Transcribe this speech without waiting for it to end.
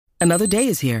Another day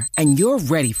is here, and you're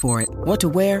ready for it. What to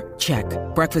wear? Check.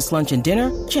 Breakfast, lunch, and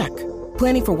dinner? Check.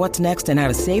 Planning for what's next and how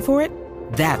to save for it?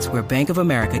 That's where Bank of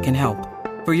America can help.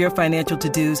 For your financial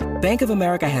to-dos, Bank of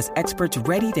America has experts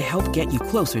ready to help get you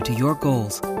closer to your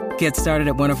goals. Get started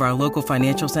at one of our local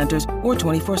financial centers or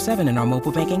 24/7 in our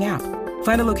mobile banking app.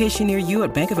 Find a location near you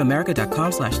at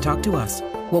bankofamerica.com/talktous.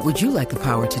 What would you like the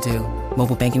power to do?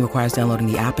 Mobile banking requires downloading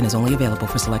the app and is only available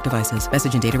for select devices.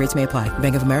 Message and data rates may apply.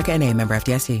 Bank of America N.A., member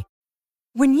FDIC.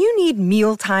 When you need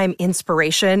mealtime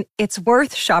inspiration, it's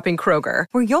worth shopping Kroger,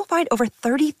 where you'll find over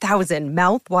 30,000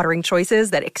 mouth-watering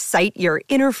choices that excite your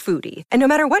inner foodie. And no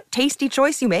matter what tasty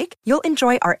choice you make, you'll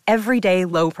enjoy our everyday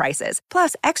low prices,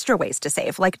 plus extra ways to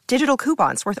save, like digital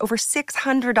coupons worth over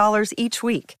 $600 each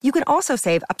week. You can also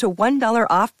save up to $1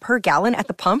 off per gallon at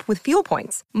the pump with fuel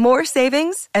points. More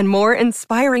savings and more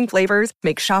inspiring flavors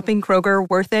make shopping Kroger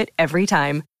worth it every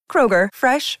time. Kroger,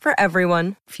 fresh for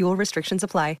everyone. Fuel restrictions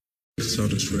apply.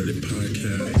 Celtics Ready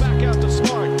podcast. Back out to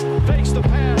Smart. Fakes the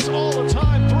pass all the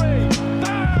time. Three.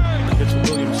 Bang! It's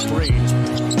Williams three.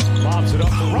 Lobs it up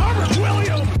to Robert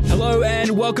Williams. Hello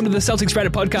and welcome to the Celtics Reddit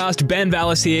podcast. Ben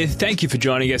Vallis here. Thank you for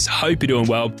joining us. Hope you're doing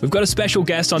well. We've got a special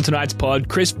guest on tonight's pod,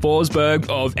 Chris Forsberg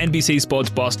of NBC Sports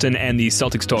Boston and the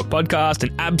Celtics Talk podcast,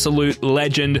 an absolute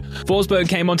legend. Forsberg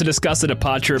came on to discuss the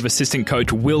departure of assistant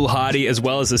coach Will Hardy, as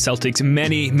well as the Celtics'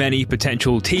 many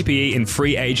potential TPE and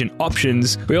free agent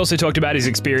options. We also talked about his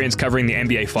experience covering the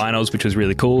NBA Finals, which was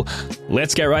really cool.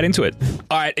 Let's get right into it.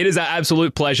 All right, it is our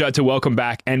absolute pleasure to welcome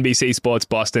back NBC Sports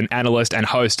Boston analyst and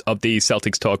host of the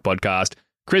Celtics Talk podcast,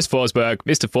 Chris Forsberg.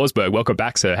 Mr. Forsberg, welcome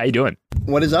back, sir. How you doing?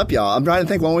 What is up, y'all? I'm trying to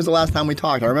think, when was the last time we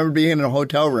talked? I remember being in a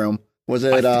hotel room. Was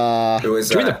it? It was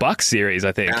during the Bucks series,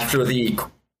 I think. After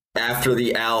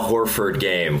the Al Horford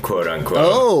game, quote unquote.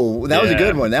 Oh, that was a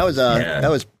good one. That was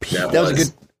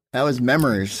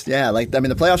memories. Yeah,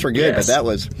 the playoffs were good, but that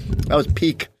was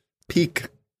peak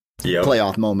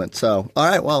playoff moment. So, all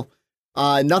right, well,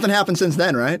 nothing happened since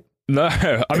then, right? No,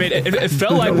 I mean, it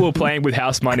felt like we were playing with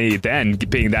house money then,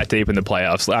 being that deep in the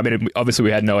playoffs. I mean, obviously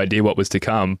we had no idea what was to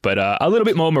come, but a little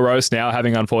bit more morose now,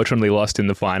 having unfortunately lost in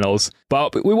the finals.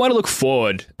 But we want to look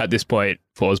forward at this point,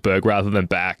 Forsberg, rather than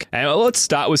back. And let's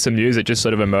start with some news that just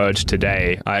sort of emerged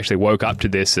today. I actually woke up to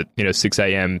this at 6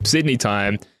 a.m. Sydney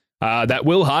time, that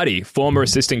Will Hardy, former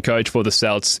assistant coach for the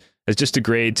Celts, has just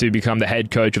agreed to become the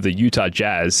head coach of the Utah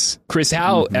Jazz. Chris,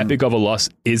 how epic of a loss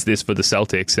is this for the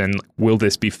Celtics, and will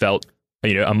this be felt,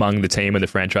 among the team and the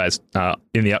franchise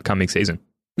in the upcoming season?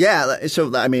 Yeah,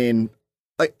 so I mean,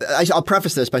 I'll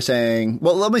preface this by saying,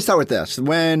 well, let me start with this.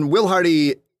 When Will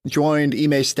Hardy joined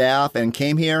Ime's staff and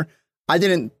came here, I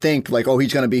didn't think he's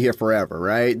going to be here forever,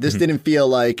 right? This didn't feel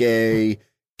like he's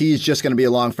just going to be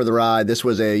along for the ride. This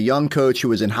was a young coach who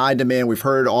was in high demand. We've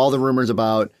heard all the rumors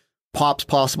about Pop's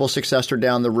possible successor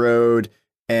down the road,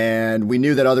 and we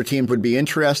knew that other teams would be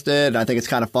interested. And I think it's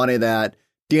kind of funny that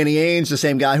Danny Ainge, the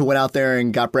same guy who went out there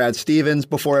and got Brad Stevens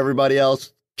before everybody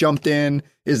else jumped in,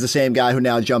 is the same guy who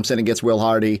now jumps in and gets Will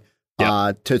Hardy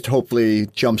to hopefully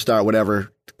jumpstart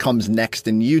whatever comes next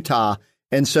in Utah.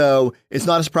 And so it's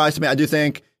not a surprise to me. I do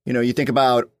think, you think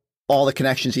about all the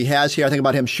connections he has here. I think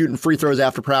about him shooting free throws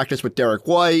after practice with Derek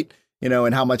White,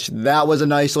 and how much that was a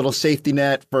nice little safety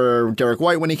net for Derek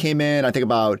White when he came in. I think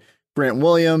about Grant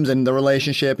Williams and the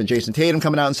relationship, and Jason Tatum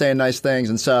coming out and saying nice things.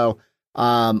 And so,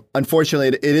 unfortunately,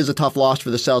 it is a tough loss for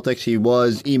the Celtics. He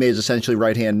was Ime's essentially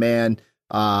right-hand man.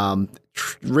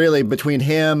 Really, between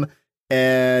him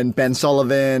and Ben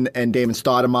Sullivan and Damon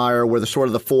Stoudemire were the sort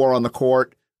of the four on the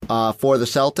court for the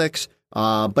Celtics.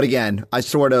 But again, I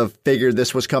sort of figured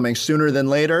this was coming sooner than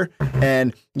later.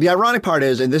 And the ironic part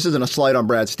is, and this isn't a slight on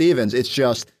Brad Stevens, it's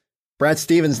just Brad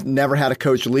Stevens never had a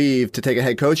coach leave to take a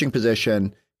head coaching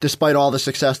position, despite all the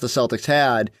success the Celtics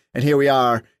had. And here we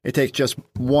are. It takes just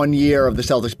 1 year of the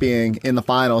Celtics being in the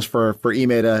finals for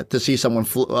Ime to see someone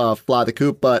fly the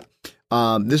coop. But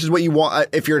this is what you want.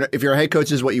 If you're a head coach,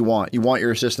 this is what you want. You want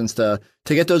your assistants to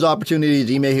get those opportunities.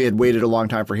 Ime had waited a long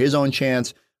time for his own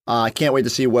chance. I can't wait to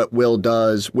see what Will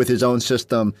does with his own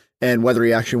system and whether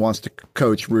he actually wants to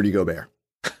coach Rudy Gobert.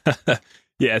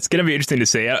 Yeah, it's going to be interesting to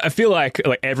see. I feel like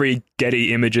every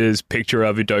Getty Images picture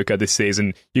of Udoka this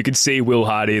season, you can see Will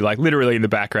Hardy literally in the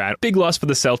background. Big loss for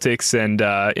the Celtics, and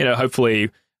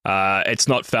hopefully it's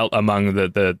not felt among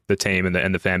the team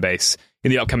and the fan base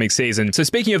in the upcoming season. So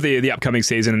speaking of the upcoming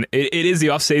season, it is the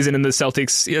off season, and the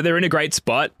Celtics, they're in a great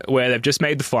spot where they've just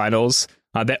made the finals.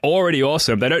 They're already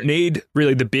awesome. They don't need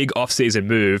really the big off-season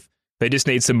move. They just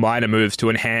need some minor moves to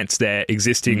enhance their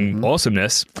existing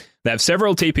awesomeness. They have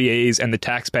several TPEs and the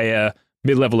taxpayer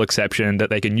mid-level exception that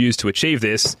they can use to achieve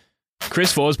this.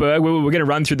 Chris Forsberg, we're going to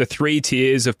run through the 3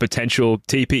 tiers of potential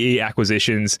TPE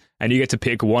acquisitions, and you get to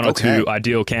pick one or two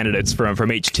ideal candidates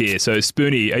from each tier. So,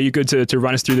 Spoonie, are you good to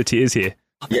run us through the tiers here?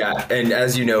 Yeah, and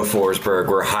as you know, Forsberg,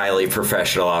 we're highly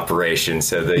professional operations,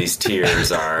 so these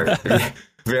tiers are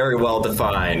very well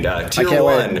defined. Tier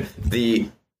 1,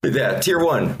 Tier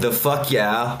 1, the fuck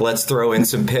yeah, let's throw in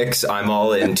some picks, I'm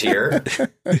all in tier.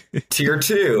 Tier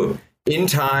 2, in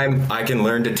time, I can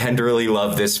learn to tenderly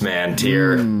love this man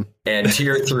tier. And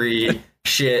tier 3,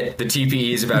 shit, the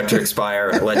TPE is about to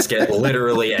expire, let's get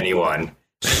literally anyone.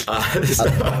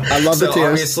 I love the tiers.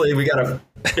 Obviously, we got to...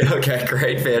 Okay,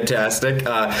 great, fantastic.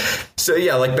 So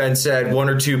yeah, like Ben said, 1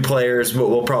 or 2 players.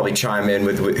 We'll probably chime in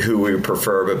with who we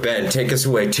prefer. But Ben, take us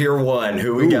away. Tier 1,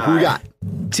 who we got?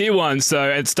 Tier 1. So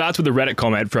it starts with a Reddit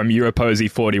comment from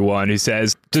Europosy41 who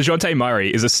says DeJounte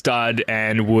Murray is a stud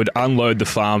and would unload the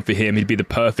farm for him. He'd be the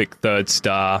perfect 3rd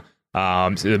star.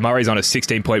 So Murray's on a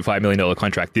 $16.5 million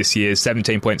contract this year,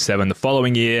 17.7 the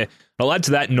following year. I'll add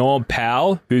to that Norm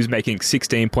Powell, who's making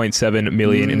 $16.7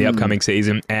 million in the upcoming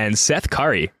season, and Seth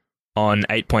Curry on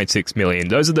 $8.6 million.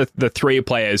 Those are the 3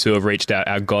 players who have reached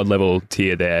our God level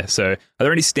tier there. So, are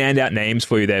there any standout names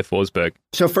for you there, Forsberg?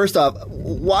 So, first off,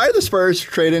 why are the Spurs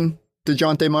trading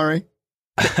DeJounte Murray?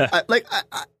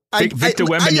 Victor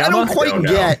Wembanyama? I don't quite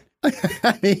get.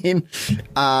 I mean,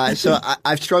 so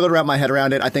I've struggled to wrap my head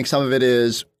around it. I think some of it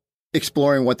is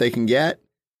exploring what they can get.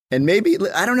 And maybe,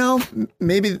 I don't know,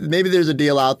 maybe there's a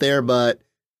deal out there, but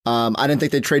I didn't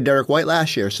think they'd trade Derek White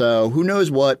last year. So who knows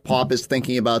what Pop is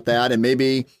thinking about that. And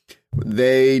maybe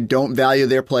they don't value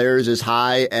their players as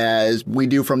high as we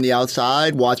do from the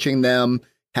outside, watching them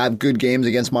have good games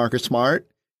against Marcus Smart.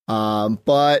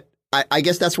 But I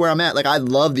guess that's where I'm at. Like, I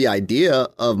love the idea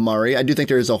of Murray. I do think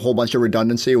there's a whole bunch of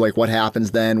redundancy, like what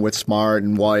happens then with Smart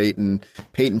and White and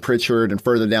Peyton Pritchard and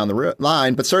further down the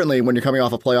line. But certainly when you're coming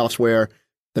off of playoffs where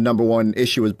the number one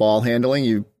issue is ball handling,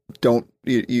 you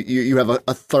have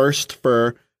a thirst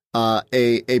for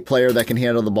a player that can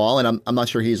handle the ball. And I'm not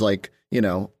sure he's like,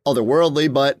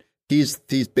 otherworldly, but he's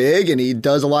big and he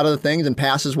does a lot of the things and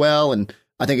passes well. And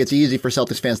I think it's easy for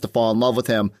Celtics fans to fall in love with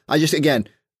him.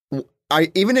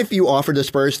 Even if you offered the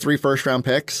Spurs 3 first-round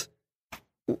picks,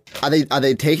 are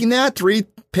they taking that? 3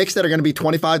 picks that are going to be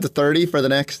 25 to 30 for the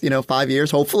next 5 years,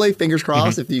 hopefully, fingers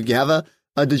crossed, if you have a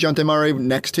DeJounte Murray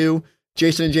next to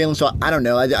Jason and Jalen. So I don't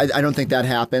know. I don't think that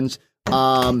happens.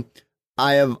 I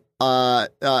have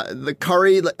the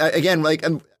Curry again. Like,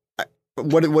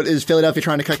 what is Philadelphia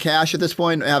trying to cut cash at this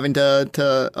point? Having I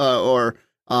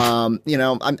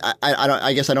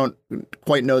guess I don't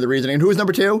quite know the reasoning. And who is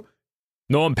number 2?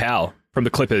 Norm Powell from the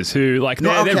Clippers, who they're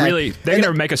going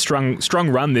to make a strong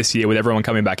run this year with everyone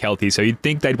coming back healthy. So you'd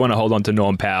think they'd want to hold on to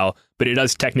Norm Powell, but it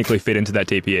does technically fit into that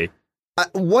TPE.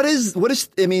 What is?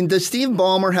 I mean, does Steve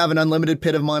Ballmer have an unlimited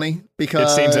pit of money?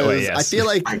 Because it seems that way, yes. I feel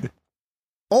like,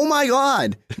 oh my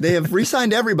God, they have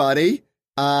re-signed everybody.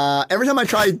 Every time I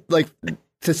try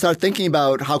to start thinking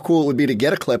about how cool it would be to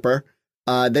get a Clipper,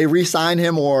 they re-sign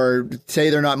him or say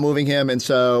they're not moving him, and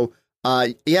so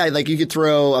you could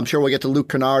throw. I'm sure we'll get to Luke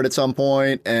Kennard at some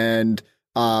point and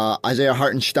Isaiah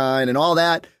Hartenstein and all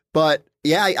that, but.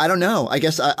 Yeah, I don't know. I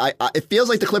guess it feels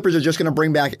like the Clippers are just going to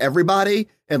bring back everybody,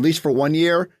 at least for 1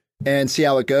 year, and see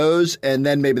how it goes. And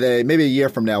then maybe a year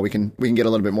from now we can get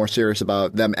a little bit more serious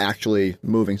about them actually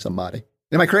moving somebody.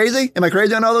 Am I crazy? Am I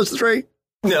crazy on all those 3?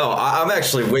 No, I'm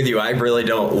actually with you. I really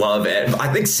don't love it.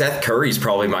 I think Seth Curry's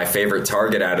probably my favorite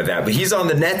target out of that, but he's on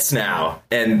the Nets now,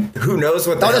 and who knows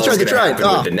what the hell's going to happen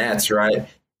with the Nets, right?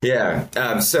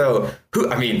 Yeah. So who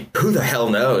the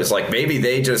hell knows? Like, maybe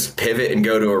they just pivot and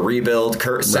go to a rebuild.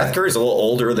 Seth Curry's a little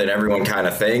older than everyone kind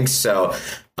of thinks. So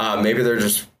maybe they're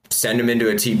just send him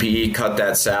into a TPE, cut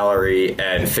that salary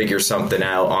and figure something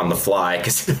out on the fly.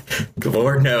 Because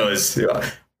Lord knows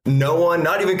no one,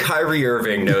 not even Kyrie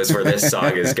Irving knows where this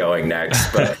song is going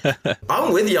next. But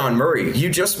I'm with you on Murray.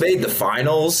 You just made the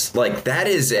finals. Like, that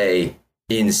is a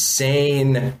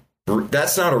insane.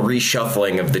 That's not a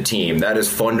reshuffling of the team. That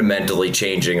is fundamentally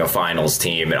changing a finals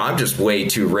team. And I'm just way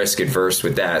too risk adverse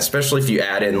with that, especially if you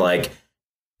add in, like,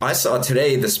 I saw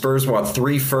today the Spurs want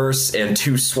 3 firsts and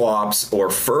 2 swaps or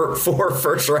 4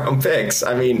 first round picks.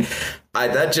 I mean,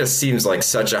 that just seems like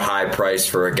such a high price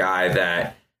for a guy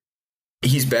that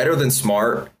he's better than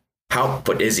Smart.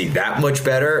 But is he that much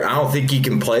better? I don't think he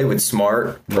can play with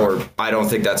Smart, or I don't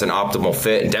think that's an optimal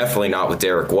fit, and definitely not with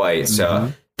Derek White.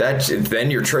 So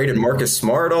then you're trading Marcus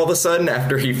Smart all of a sudden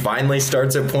after he finally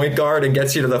starts at point guard and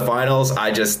gets you to the finals. I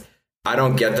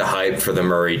don't get the hype for the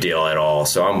Murray deal at all.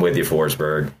 So I'm with you,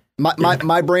 Forsberg.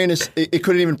 My brain it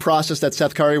couldn't even process that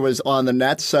Seth Curry was on the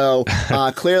Nets. So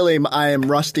clearly I am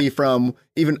rusty from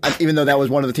even though that was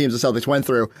one of the teams the Celtics went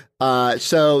through.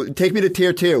 So take me to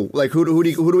tier 2. Like who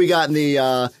do we got in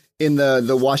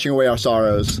the washing away our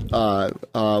sorrows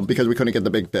because we couldn't get the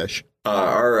big fish?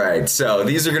 All right. So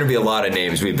these are going to be a lot of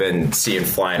names we've been seeing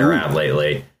flying around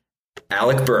lately.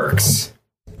 Alec Burks,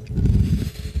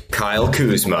 Kyle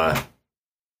Kuzma,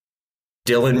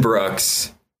 Dylan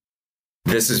Brooks.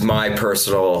 This is my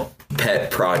personal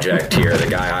pet project here, the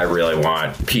guy I really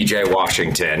want. PJ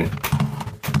Washington,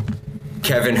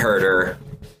 Kevin Huerter.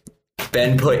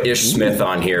 Ben put Ish Smith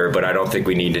on here, but I don't think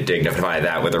we need to dignify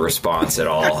that with a response at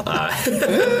all.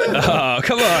 Oh,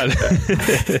 come on.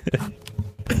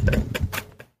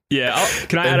 Yeah,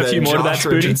 can I add a few more to that,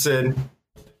 Spoonie?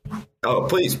 Oh,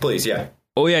 please, yeah.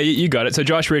 Oh, yeah, you got it. So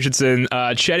Josh Richardson,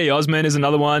 Chetty Osman is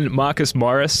another one. Marcus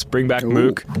Morris, bring back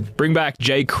Mook, bring back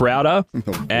Jay Crowder,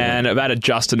 and I've added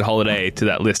Justin Holiday to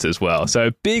that list as well.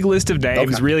 So big list of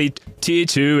names. Okay. Really, tier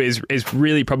 2 is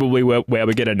really probably where we're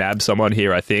going to nab someone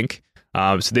here, I think.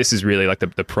 So this is really like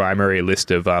the primary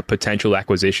list of potential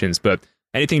acquisitions. But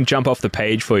anything jump off the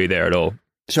page for you there at all?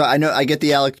 So I know I get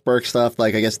the Alex Burke stuff.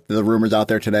 Like I guess the rumors out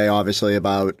there today, obviously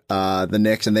about the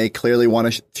Knicks, and they clearly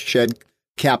want to shed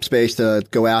cap space to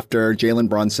go after Jalen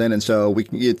Brunson, and so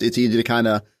it's easy to kind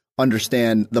of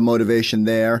understand the motivation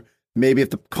there. Maybe if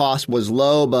the cost was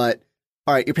low, but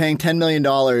all right, you're paying $10 million.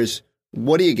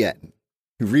 What do you get?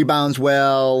 Rebounds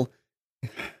well.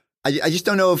 I just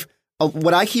don't know if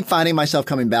what I keep finding myself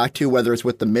coming back to, whether it's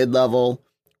with the mid-level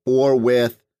or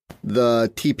with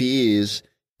the TPEs,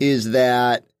 is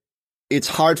that it's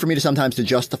hard for me to sometimes to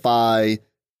justify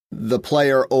the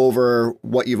player over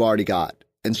what you've already got.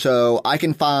 And so I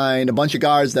can find a bunch of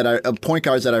point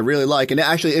guards that I really like. And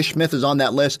actually Ish Smith is on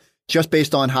that list just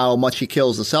based on how much he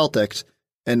kills the Celtics,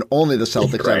 and only the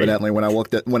Celtics, right, evidently, when I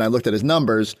looked at his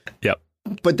numbers. Yep.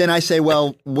 But then I say,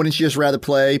 well, wouldn't you just rather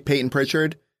play Peyton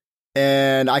Pritchard?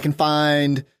 And I can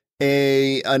find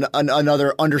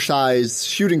another undersized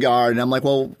shooting guard, and I'm like,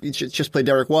 well, you should just play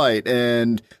Derek White.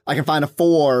 And I can find a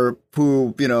 4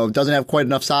 who, doesn't have quite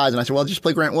enough size, and I say, well, just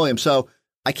play Grant Williams. So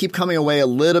I keep coming away a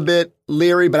little bit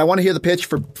leery, but I want to hear the pitch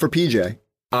for PJ.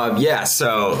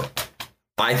 So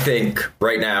I think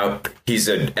right now he's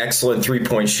an excellent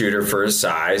 3-point shooter for his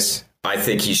size. I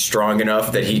think he's strong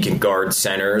enough that he can guard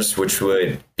centers,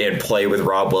 and play with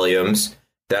Rob Williams.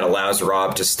 That allows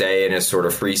Rob to stay in his sort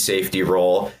of free safety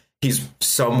role. He's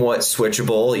somewhat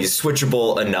switchable. He's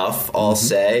switchable enough, I'll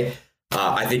say.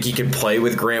 I think he can play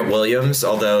with Grant Williams,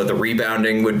 although the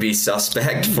rebounding would be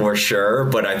suspect for sure.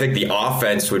 But I think the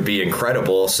offense would be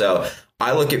incredible. So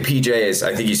I look at PJ as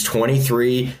I think he's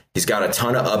 23. He's got a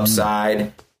ton of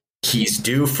upside. He's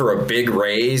due for a big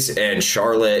raise, and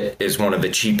Charlotte is one of the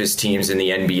cheapest teams in the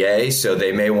NBA. So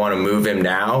they may want to move him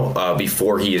now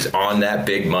before he is on that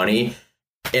big money.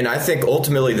 And I think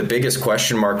ultimately the biggest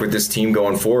question mark with this team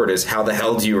going forward is how the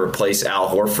hell do you replace Al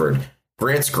Horford?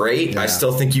 Grant's great. Yeah. I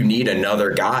still think you need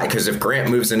another guy, because if Grant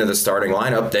moves into the starting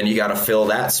lineup, then you got to fill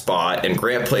that spot. And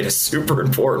Grant played a super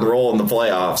important role in the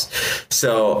playoffs.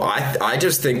 So I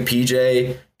just think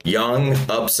PJ, young,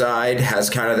 upside, has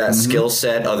kind of that skill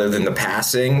set other than the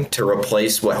passing to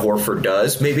replace what Horford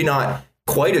does. Maybe not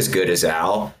quite as good as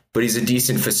Al, but he's a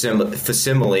decent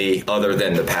facsimile other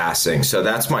than the passing. So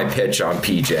that's my pitch on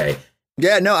PJ.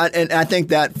 Yeah, no, and I think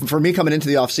that for me coming into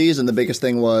the offseason, the biggest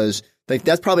thing was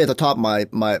that's probably at the top of my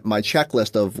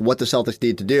checklist of what the Celtics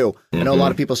need to do. I know a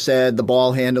lot of people said the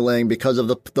ball handling because of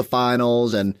the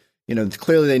finals, and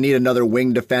clearly they need another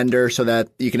wing defender so that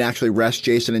you can actually rest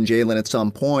Jason and Jalen at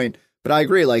some point. But I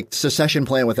agree, like succession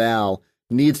plan with Al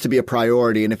needs to be a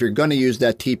priority, and if you're going to use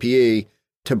that TPE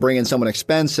to bring in someone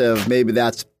expensive, maybe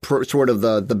that's sort of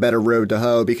the better road to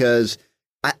hoe, because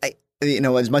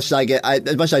as much as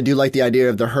I do like the idea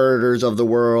of the Herders of the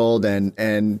world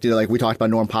and like we talked about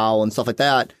Norm Powell and stuff like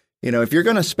that, if you're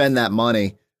going to spend that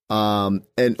money, or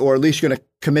at least you're going to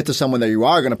commit to someone that you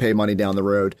are going to pay money down the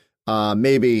road,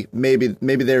 maybe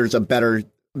there's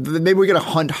maybe we're going to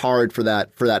hunt hard for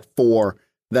that 4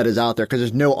 that is out there, because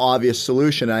there's no obvious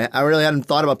solution. I really hadn't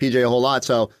thought about PJ a whole lot,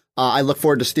 so I look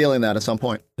forward to stealing that at some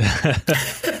point.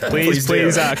 please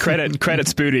credit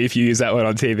Spoonie if you use that one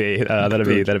on TV.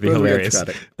 That'd be hilarious.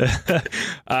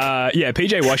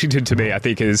 PJ Washington to me, I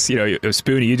think is,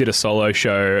 Spoonie, you did a solo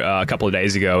show a couple of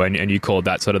days ago, and you called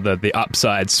that sort of the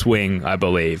upside swing, I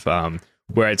believe,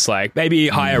 where it's like maybe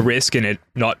higher risk and it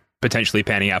not potentially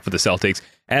panning out for the Celtics,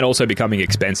 and also becoming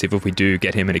expensive if we do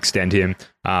get him and extend him.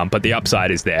 But the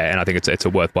upside is there, and I think it's a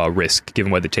worthwhile risk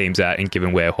given where the team's at and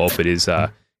given where Horford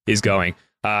is going.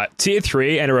 Tier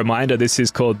 3, and a reminder, this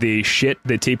is called the shit,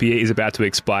 the TPE is about to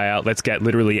expire. Let's get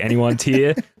literally anyone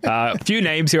tier. A few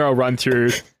names here I'll run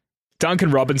through.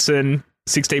 Duncan Robinson,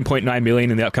 $16.9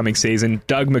 million in the upcoming season.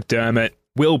 Doug McDermott,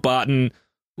 Will Barton,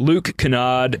 Luke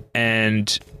Kennard,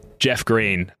 and Jeff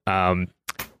Green.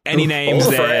 Any names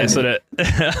there sort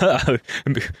of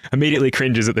immediately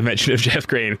cringes at the mention of Jeff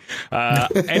Green.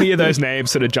 Any of those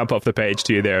names sort of jump off the page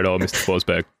to you there at all, Mr.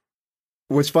 Forsberg?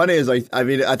 What's funny is, I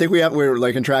think we're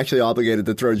like contractually obligated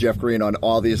to throw Jeff Green on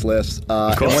all these lists.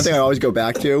 And one thing I always go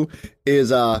back to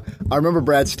is I remember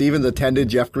Brad Stevens attended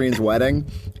Jeff Green's wedding,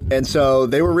 and so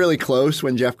they were really close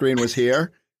when Jeff Green was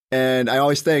here. And I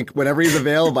always think whenever he's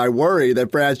available, I worry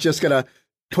that Brad's just gonna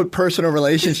put personal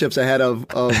relationships ahead of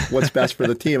what's best for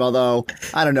the team. Although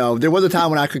I don't know, there was a time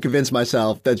when I could convince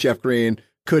myself that Jeff Green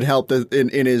could help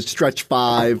in his stretch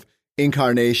 5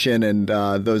 incarnation and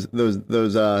those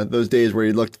days where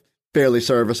he looked fairly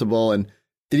serviceable. And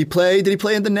did he play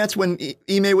in the Nets when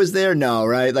Ime was there? No,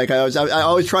 right? Like I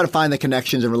always try to find the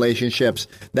connections and relationships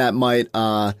that might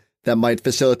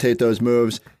facilitate those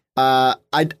moves.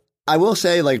 I will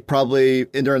say, like, probably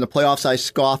during the playoffs, I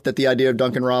scoffed at the idea of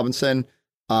Duncan Robinson.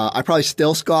 I probably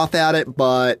still scoff at it,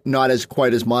 but not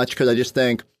quite as much, because I just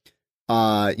think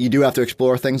you do have to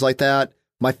explore things like that.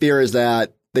 My fear is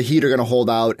that the Heat are going to hold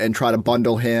out and try to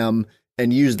bundle him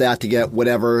and use that to get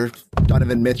whatever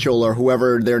Donovan Mitchell or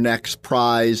whoever their next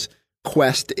prize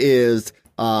quest is.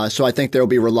 So I think they'll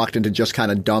be reluctant to just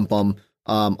kind of dump him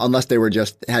unless they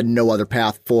had no other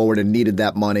path forward and needed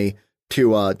that money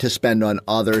to spend on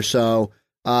others. So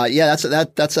that's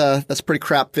a pretty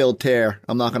crap filled tear.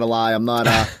 I'm not going to lie. I'm not.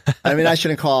 I mean, I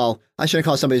shouldn't call some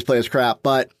of these players crap,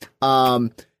 but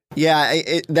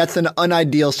that's an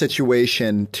unideal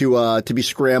situation to be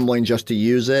scrambling just to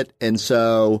use it. And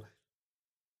so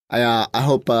I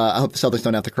hope the Celtics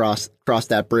don't have to cross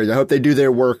that bridge. I hope they do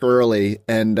their work early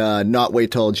and not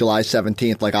wait till July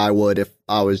 17th like I would if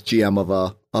I was GM of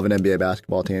an NBA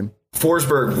basketball team.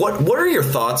 Forsberg, what are your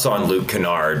thoughts on Luke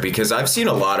Kennard? Because I've seen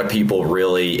a lot of people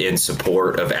really in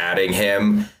support of adding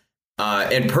him.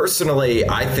 And personally,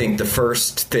 I think the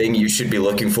first thing you should be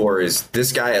looking for is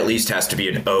this guy at least has to be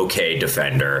an okay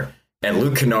defender. And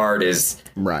Luke Kennard is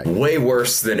way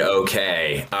worse than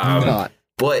okay.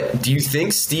 But do you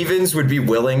think Stevens would be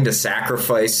willing to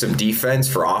sacrifice some defense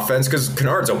for offense? Because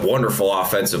Kennard's a wonderful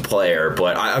offensive player,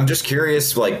 but I'm just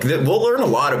curious. Like, we'll learn a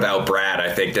lot about Brad,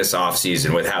 I think, this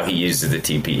offseason with how he uses the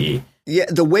TPE. Yeah,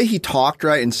 the way he talked,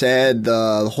 right, and said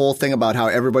the whole thing about how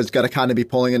everybody's got to kind of be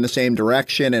pulling in the same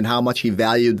direction and how much he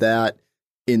valued that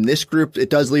in this group, it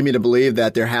does lead me to believe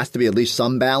that there has to be at least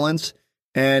some balance.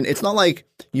 And it's not like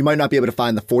you might not be able to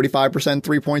find the 45%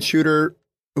 three-point shooter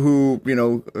who,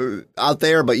 out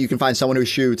there, but you can find someone who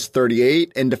shoots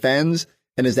 38 and defends.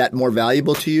 And is that more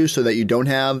valuable to you so that you don't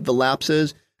have the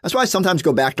lapses? That's why I sometimes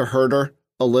go back to Herter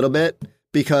a little bit,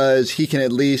 because he can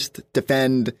at least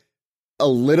defend a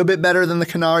little bit better than the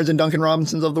Kennards and Duncan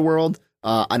Robinsons of the world.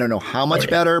 I don't know how much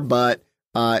better, but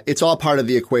it's all part of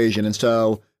the equation. And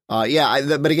so,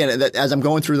 but again, as I'm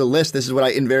going through the list, this is what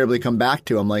I invariably come back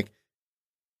to. I'm like,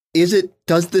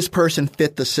 does this person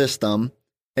fit the system?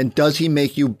 And does he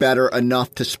make you better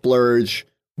enough to splurge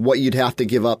what you'd have to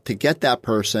give up to get that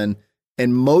person?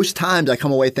 And most times I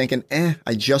come away thinking,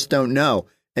 I just don't know.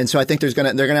 And so I think they're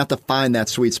gonna have to find that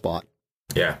sweet spot.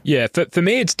 Yeah. For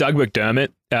me, it's Doug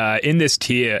McDermott in this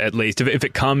tier, at least. If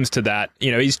it comes to that,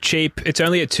 he's cheap. It's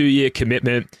only a 2-year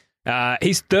commitment.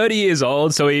 He's 30 years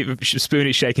old, so Spoon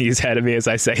is shaking his head at me as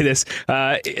I say this.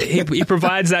 He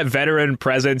provides that veteran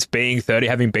presence, being 30,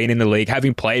 having been in the league,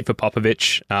 having played for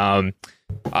Popovich.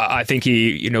 I think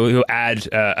he'll add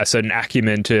a certain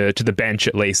acumen to the bench,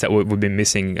 at least, that we've been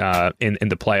missing in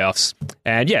the playoffs.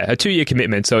 And yeah, a 2-year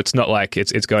commitment, so it's not like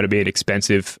it's going to be an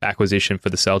expensive acquisition for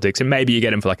the Celtics. And maybe you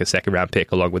get him for like a second-round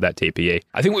pick along with that TPE.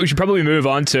 I think we should probably move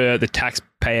on to the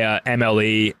taxpayer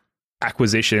MLE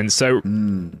acquisitions. So,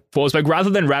 Forsberg,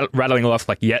 rather than rattling off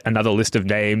like yet another list of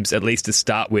names, at least to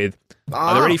start with,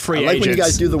 are there any free agents? When you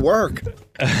guys do the work.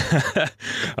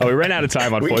 We ran out of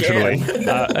time, unfortunately.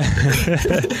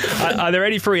 Are there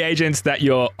any free agents that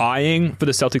you're eyeing for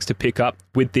the Celtics to pick up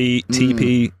with the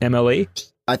TP MLE?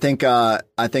 I think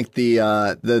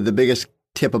the biggest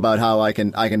tip about how I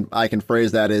can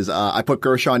phrase that is I put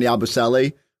Gershon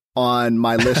Yabusele on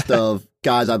my list of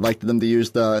guys I'd like them to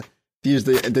use the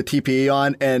TPE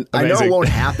on, and amazing. I know it won't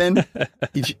happen.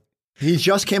 He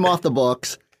just came off the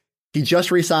books. He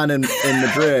just re-signed in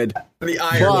Madrid. The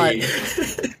irony.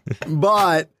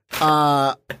 But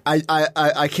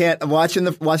I can't, watching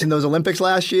those Olympics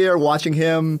last year, watching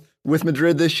him with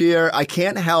Madrid this year, I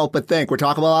can't help but think we're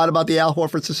talking a lot about the Al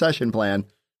Horford succession plan.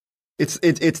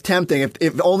 it's tempting.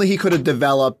 If only he could have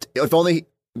developed, if only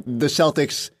the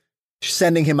Celtics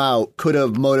sending him out could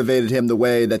have motivated him the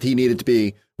way that he needed to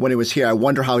be when he was here. I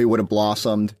wonder how he would have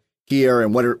blossomed here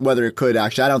and whether it could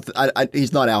actually.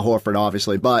 He's not Al Horford,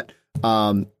 obviously, but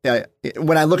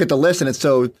when I look at the list and it's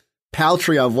so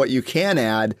paltry of what you can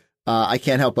add, I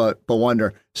can't help but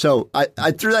wonder. So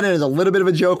I threw that in as a little bit of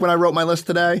a joke when I wrote my list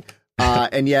today,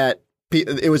 and yet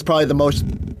it was probably the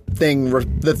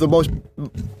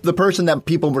person that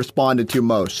people responded to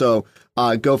most. So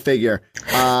go figure.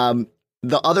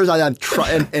 The others I'm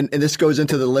trying, and this goes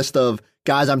into the list of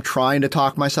guys I'm trying to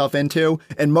talk myself into,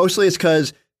 and mostly it's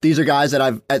because these are guys that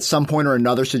I've at some point or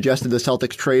another suggested the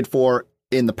Celtics trade for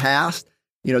in the past.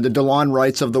 You know, the DeLon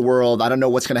Wrights of the world. I don't know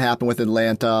what's going to happen with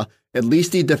Atlanta. At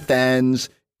least he defends,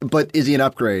 but is he an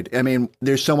upgrade? I mean,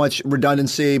 there's so much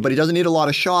redundancy, but he doesn't need a lot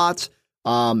of shots.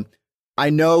 I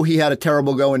know he had a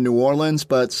terrible go in New Orleans,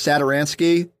 but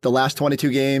Satoransky, the last 22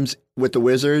 games with the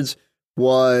Wizards,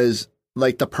 was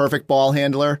like the perfect ball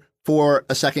handler for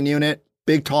a second unit.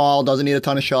 Big, tall, doesn't need a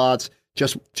ton of shots,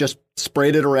 just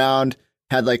sprayed it around,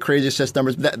 had like crazy assist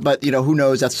numbers. But, you know, who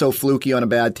knows? That's so fluky on a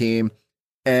bad team.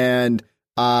 And,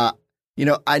 you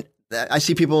know, I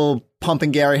see people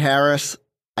pumping Gary Harris.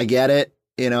 I get it.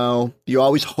 You know, you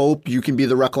always hope you can be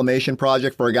the reclamation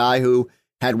project for a guy who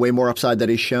had way more upside that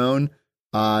he's shown.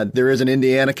 There is an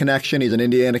Indiana connection. He's an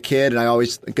Indiana kid. And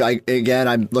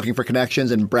I'm looking for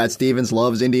connections, and Brad Stevens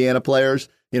loves Indiana players,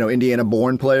 you know, Indiana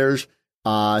born players.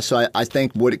 So I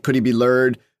think could he be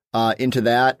lured into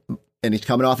that? And he's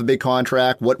coming off a big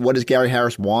contract. What does Gary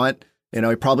Harris want? You know,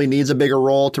 he probably needs a bigger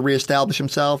role to reestablish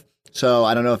himself. So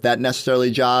I don't know if that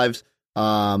necessarily jives.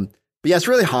 But yeah, it's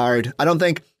really hard. I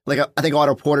think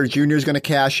Otto Porter Jr. is going to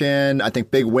cash in. I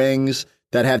think big wings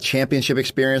that have championship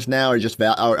experience now are just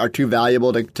are too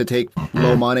valuable to take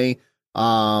low money.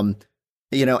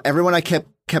 You know, everyone I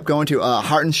kept going to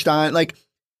Hartenstein, like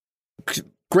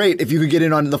great if you could get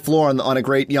in on the floor on a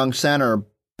great young center,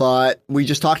 but we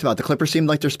just talked about the Clippers seem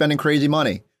like they're spending crazy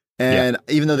money. And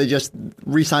even though they just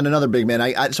re-signed another big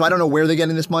man, so I don't know where they're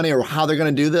getting this money or how they're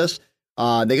going to do this.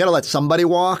 They got to let somebody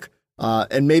walk,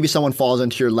 and maybe someone falls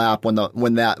into your lap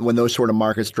when those sort of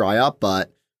markets dry up.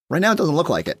 But right now, it doesn't look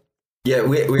like it. Yeah,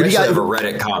 we actually have a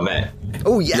Reddit comment.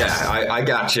 Oh, yes. Yeah, I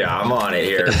got you. I'm on it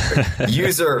here.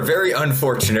 Very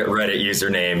unfortunate Reddit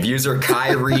username. User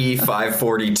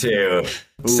Kyrie542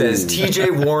 says,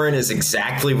 TJ Warren is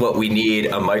exactly what we need,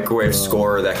 a microwave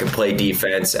scorer that can play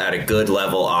defense at a good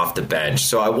level off the bench.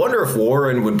 So I wonder if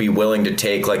Warren would be willing to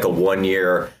take like a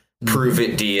 1-year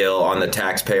prove-it deal on the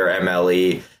taxpayer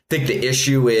MLE. I think the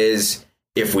issue is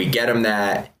if we get him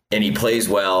that, and he plays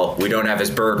well, we don't have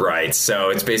his bird rights. So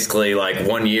it's basically like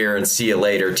 1 year and see you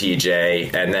later,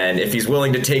 TJ. And then if he's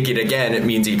willing to take it again, it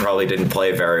means he probably didn't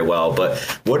play very well. But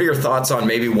what are your thoughts on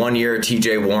maybe 1 year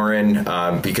TJ Warren?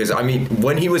 Because, I mean,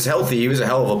 when he was healthy, he was a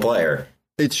hell of a player.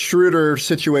 It's Schroeder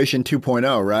situation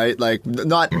 2.0, right? Like,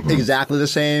 not exactly the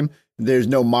same. There's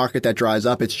no market that dries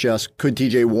up. It's just, could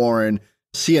TJ Warren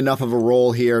see enough of a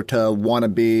role here to want to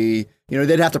be... You know,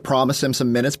 they'd have to promise him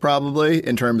some minutes probably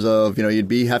in terms of, you know, you'd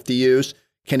be hefty use.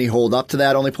 Can he hold up to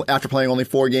that after playing only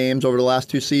 4 games over the last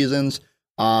 2 seasons?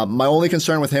 My only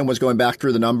concern with him was going back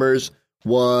through the numbers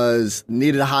was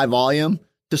needed a high volume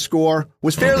to score.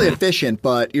 Was fairly efficient,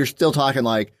 but you're still talking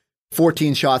like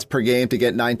 14 shots per game to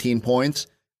get 19 points.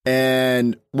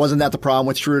 And wasn't that the problem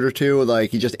with Schroeder too?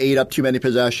 Like he just ate up too many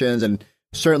possessions, and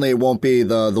certainly it won't be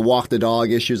the walk the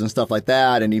dog issues and stuff like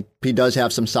that. And he does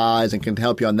have some size and can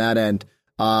help you on that end.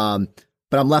 But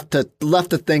I'm left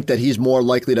to think that he's more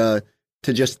likely to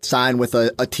just sign with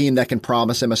a team that can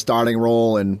promise him a starting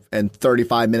role and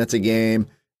 35 minutes a game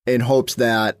in hopes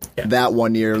that that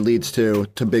 1 year leads to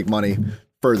big money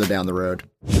further down the road.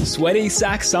 Sweaty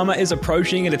sack summer is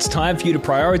approaching, and it's time for you to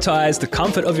prioritize the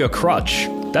comfort of your crotch.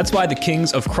 That's why the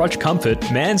kings of crotch comfort,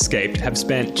 Manscaped, have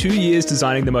spent 2 years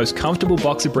designing the most comfortable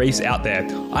boxer briefs out there.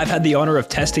 I've had the honor of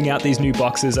testing out these new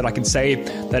boxers, and I can say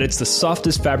that it's the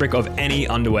softest fabric of any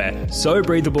underwear. So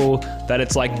breathable that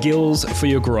it's like gills for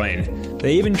your groin.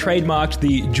 They even trademarked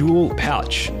the jewel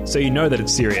pouch, so you know that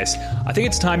it's serious. I think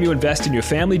it's time you invest in your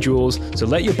family jewels, so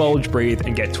let your bulge breathe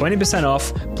and get 20%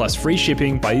 off plus free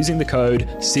shipping by using the code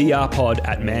CRPOD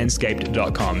at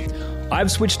manscaped.com. I've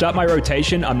switched up my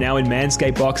rotation. I'm now in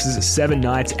Manscaped boxes 7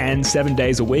 nights and 7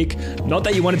 days a week. Not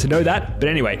that you wanted to know that, but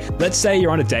anyway, let's say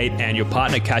you're on a date and your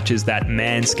partner catches that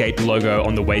Manscaped logo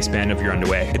on the waistband of your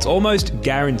underwear. It's almost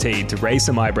guaranteed to raise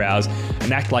some eyebrows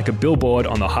and act like a billboard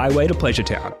on the highway to Pleasure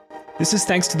Town. This is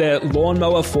thanks to their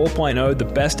Lawnmower 4.0, the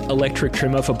best electric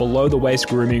trimmer for below-the-waist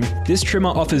grooming. This trimmer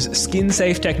offers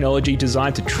skin-safe technology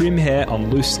designed to trim hair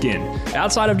on loose skin.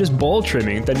 Outside of just ball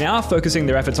trimming, they're now focusing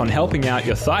their efforts on helping out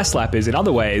your thigh slappers in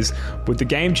other ways with the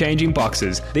game-changing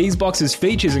boxes. These boxes'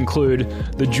 features include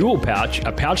the Jewel Pouch,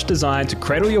 a pouch designed to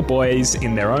cradle your boys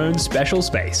in their own special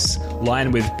space,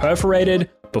 lined with perforated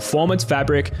performance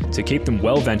fabric to keep them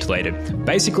well ventilated.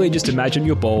 Basically, just imagine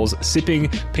your balls sipping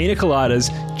pina coladas,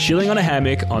 chilling on a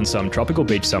hammock on some tropical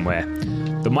beach somewhere.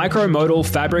 The micromodal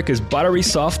fabric is buttery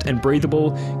soft and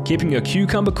breathable, keeping your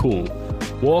cucumber cool.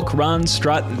 Walk, run,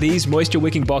 strut, these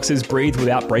moisture-wicking boxes breathe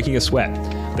without breaking a sweat.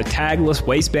 The tagless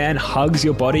waistband hugs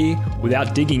your body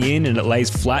without digging in, and it lays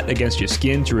flat against your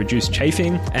skin to reduce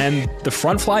chafing. And the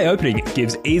front fly opening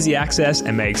gives easy access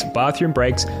and makes bathroom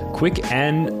breaks quick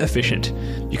and efficient.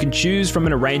 You can choose from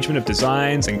an arrangement of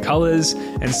designs and colors,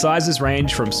 and sizes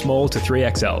range from small to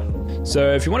 3XL.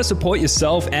 So if you want to support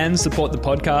yourself and support the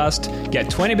podcast, get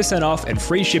 20% off and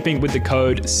free shipping with the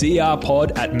code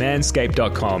CRPOD at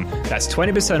manscaped.com. That's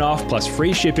 20% off plus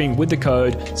free shipping with the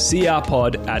code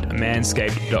CRPOD at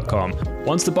manscaped.com.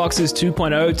 Once the boxes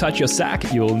 2.0 touch your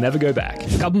sack, you'll never go back.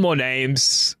 A couple more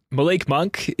names. Malik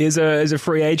Monk is a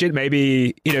free agent.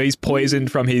 Maybe, he's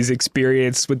poisoned from his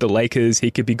experience with the Lakers. He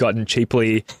could be gotten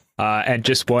cheaply and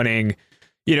just wanting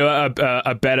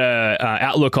a better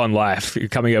outlook on life,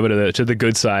 coming over to the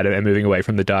good side and moving away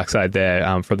from the dark side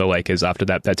there from the Lakers after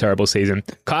that terrible season.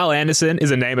 Kyle Anderson is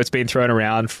a name that's been thrown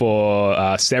around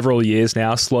for several years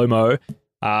now, slow-mo,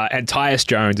 and Tyus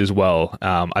Jones as well.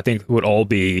 I think would all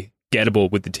be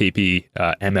gettable with the TP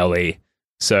MLE.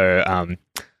 So I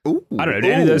don't know.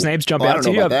 Do any of those names jump out to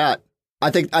you? I don't know about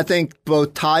that. I think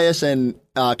both Tyus and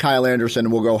Kyle Anderson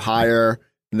will go higher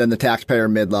than the taxpayer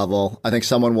mid-level. I think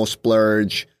someone will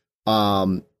splurge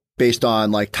based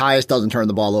on, like, Tyus doesn't turn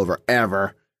the ball over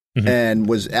ever, and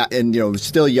was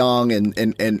still young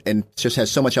and just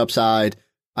has so much upside.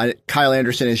 Kyle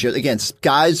Anderson is just, again,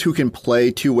 guys who can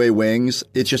play two-way wings.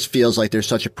 It just feels like there's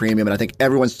such a premium, and I think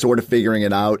everyone's sort of figuring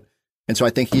it out. And so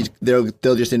I think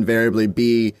they'll just invariably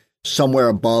be somewhere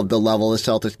above the level the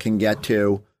Celtics can get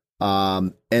to.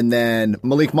 And then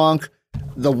Malik Monk,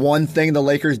 the one thing the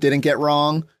Lakers didn't get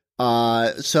wrong.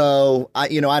 So I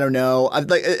don't know.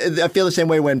 I feel the same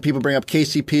way when people bring up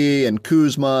KCP and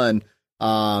Kuzma,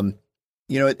 and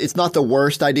it's not the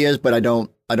worst ideas, but I don't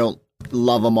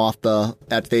love them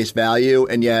at face value.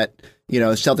 And yet,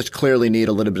 Celtics clearly need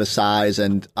a little bit of size,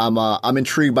 and I'm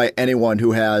intrigued by anyone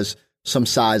who has some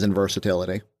size and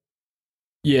versatility.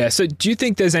 Yeah, so do you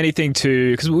think there's anything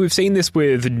because we've seen this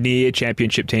with near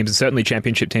championship teams and certainly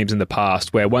championship teams in the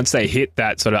past, where once they hit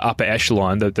that sort of upper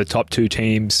echelon, the top two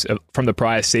teams from the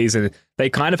prior season, they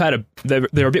kind of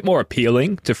they're a bit more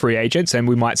appealing to free agents, and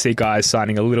we might see guys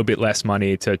signing a little bit less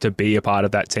money to be a part of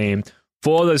that team.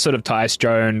 For those sort of Tyus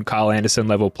Jones, Kyle Anderson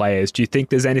level players, do you think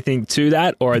there's anything to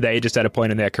that, or are they just at a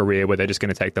point in their career where they're just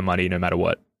going to take the money no matter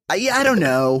what? I don't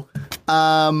know.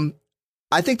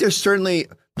 I think there's certainly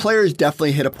players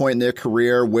definitely hit a point in their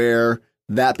career where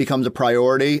that becomes a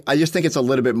priority. I just think it's a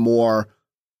little bit more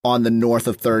on the north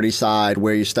of 30 side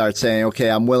where you start saying, okay,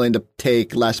 I'm willing to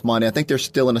take less money. I think they're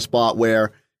still in a spot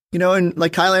where, and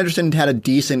like Kyle Anderson had a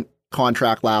decent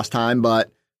contract last time, but,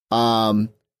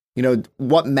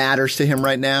 what matters to him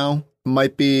right now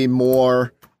might be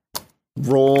more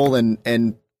role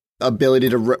and ability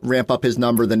to ramp up his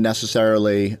number than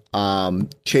necessarily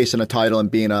chasing a title and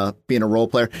being a role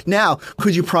player. Now,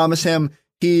 could you promise him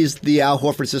he's the Al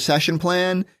Horford succession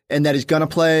plan and that he's going to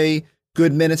play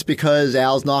good minutes because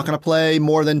Al's not going to play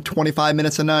more than 25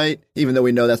 minutes a night, even though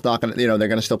we know that's not going to, they're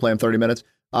going to still play him 30 minutes?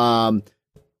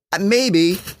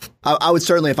 Maybe. I would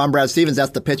certainly, if I'm Brad Stevens,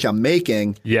 that's the pitch I'm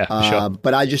making. Yeah, sure.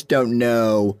 But I just don't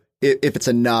know if it's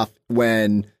enough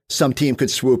when some team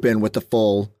could swoop in with the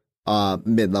full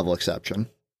mid-level exception.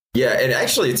 Yeah, and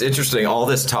actually it's interesting, all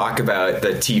this talk about the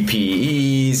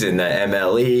TPEs and the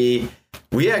MLE.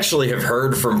 We actually have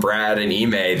heard from Brad and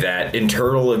Ime that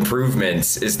internal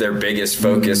improvements is their biggest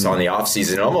focus on the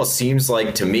offseason. It almost seems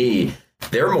like to me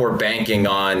they're more banking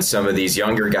on some of these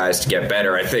younger guys to get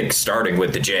better, I think, starting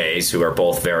with the Jays, who are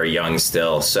both very young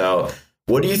still. So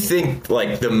what do you think,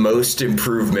 like, the most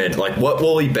improvement, like, what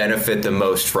will we benefit the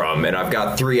most from? And I've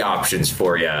got three options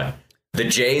for you. The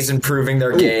Jays improving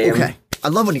their game. Okay. I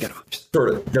love when you got options. Sort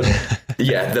of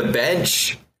the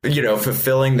bench,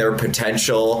 fulfilling their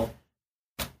potential,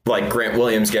 like Grant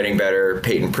Williams getting better,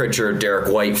 Peyton Pritchard,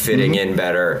 Derek White fitting in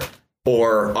better,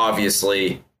 or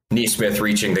obviously Nesmith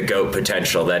reaching the GOAT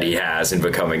potential that he has and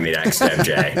becoming the next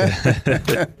MJ.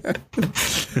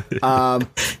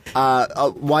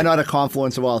 Why not a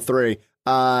confluence of all three?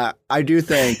 I do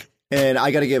think and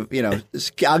I got to give,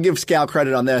 I'll give Scal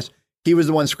credit on this. He was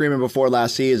the one screaming before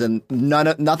last season.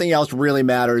 Nothing else really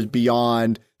matters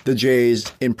beyond the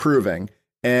Jays improving.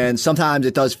 And sometimes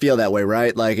it does feel that way,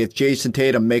 right? Like if Jason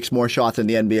Tatum makes more shots in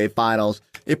the NBA Finals,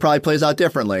 it probably plays out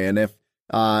differently. And if,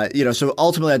 so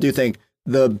ultimately I do think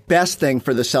the best thing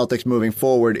for the Celtics moving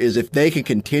forward is if they can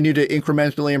continue to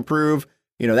incrementally improve,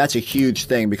 that's a huge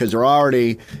thing because they're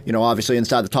already, obviously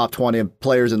inside the top 20 of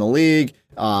players in the league.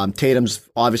 Tatum's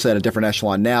obviously at a different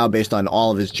echelon now based on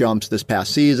all of his jumps this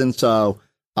past season. So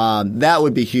that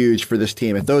would be huge for this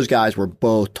team. If those guys were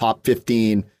both top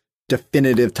 15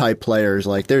 definitive type players,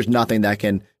 like there's nothing that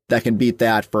can beat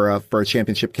that for a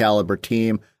championship caliber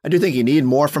team. I do think you need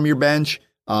more from your bench.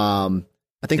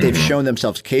 I think they've shown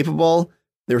themselves capable.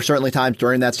 There were certainly times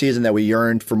during that season that we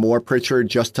yearned for more Pritchard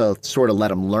just to sort of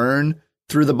let him learn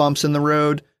through the bumps in the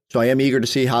road. So I am eager to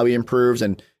see how he improves.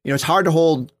 And, it's hard to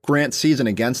hold Grant's season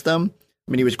against them.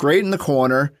 I mean, he was great in the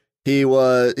corner. He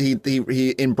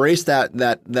embraced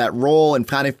that role and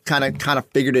kind of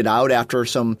figured it out after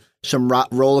some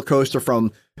roller coaster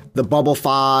from the bubble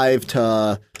 5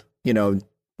 to,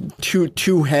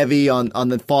 too heavy on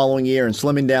the following year and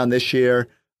slimming down this year.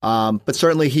 But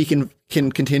certainly he can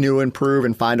continue to improve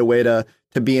and find a way to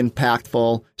be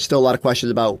impactful. Still a lot of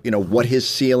questions about, what his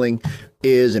ceiling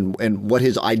is and what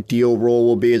his ideal role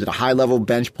will be. Is it a high level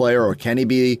bench player or can he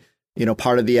be,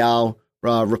 part of the Al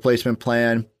replacement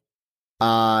plan?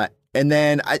 And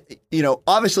then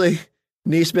obviously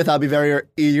Nesmith, I'll be very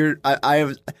eager.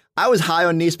 I was high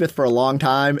on Nesmith for a long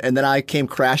time and then I came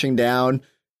crashing down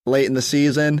late in the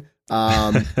season.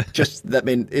 I've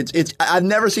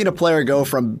never seen a player go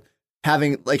from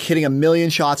hitting 1 million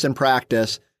shots in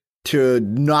practice to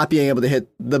not being able to hit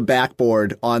the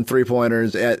backboard on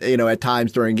 3-pointers at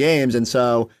times during games. And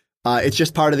so it's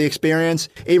just part of the experience.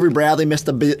 Avery Bradley missed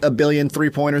a billion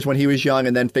 3-pointers when he was young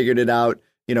and then figured it out.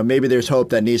 Maybe there's hope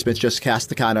that Nesmith just has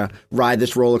to kind of ride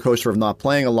this roller coaster of not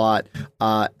playing a lot.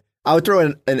 I would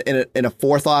throw in a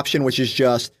fourth option, which is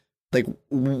just like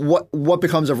what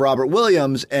becomes of Robert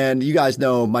Williams. And you guys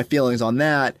know my feelings on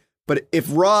that. But if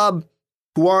Rob,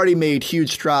 who already made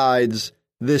huge strides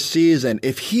this season,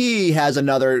 if he has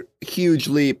another huge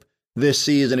leap this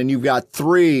season and you've got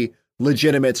 3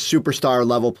 legitimate superstar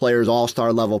level players,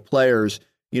 all-star level players,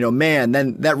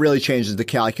 then that really changes the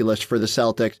calculus for the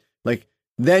Celtics. Like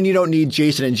then you don't need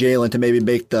Jason and Jalen to maybe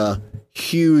make another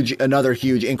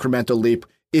huge incremental leap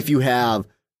if you have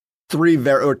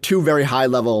 2 very high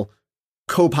level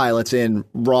co-pilots in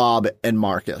Rob and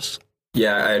Marcus.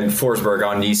 Yeah, and Forsberg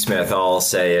on Nesmith, all I'll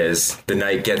say is the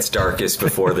night gets darkest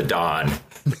before the dawn.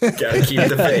 Gotta keep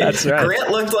the faith. That's right.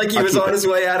 Grant looked like he was on his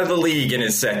way out of the league in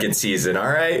his second season, all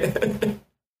right?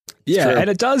 Yeah, and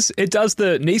it does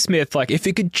the Nesmith, like if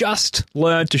he could just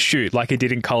learn to shoot like he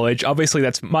did in college, obviously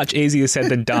that's much easier said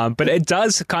than done, but it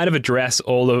does kind of address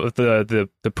all of the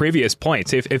previous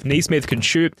points. If Nesmith can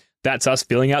shoot, that's us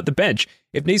filling out the bench.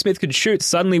 If Nesmith can shoot,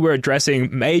 suddenly we're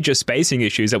addressing major spacing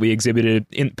issues that we exhibited,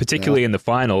 particularly in the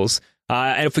finals.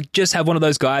 And if we just have one of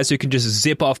those guys who can just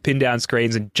zip off pin down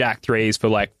screens and jack threes for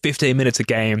like 15 minutes a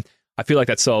game, I feel like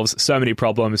that solves so many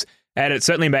problems. And it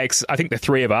certainly makes, I think, the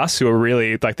 3 of us who are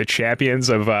really like the champions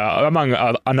of, among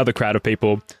another crowd of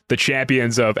people, the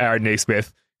champions of Aaron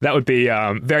Nesmith. That would be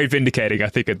very vindicating, I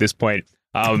think, at this point.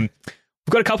 We've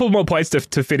got a couple more points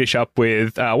to finish up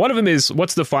with. One of them is,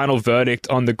 what's the final verdict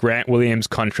on the Grant Williams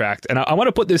contract? And I want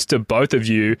to put this to both of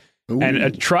you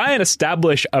and try and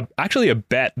establish a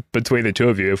bet between the two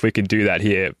of you, if we can do that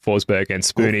here, Forsberg and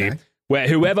Spoonie. Okay. Where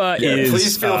whoever is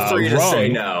please feel free to wrong, say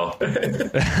no.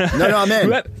 No, I'm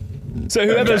in. So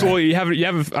whoever's, well, you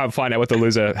haven't find out what the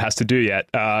loser has to do yet.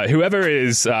 Whoever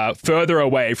is further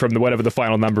away from whatever the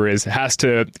final number is has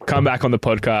to come back on the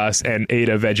podcast and eat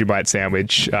a Vegemite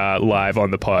sandwich live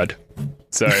on the pod.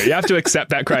 So you have to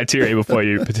accept that criteria before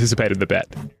you participate in the bet.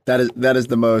 That is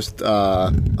the most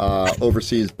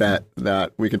overseas bet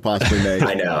that we could possibly make.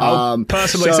 I know. I'll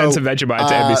personally send some Vegemite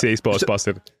to NBC Sports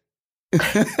Boston.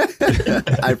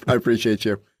 I appreciate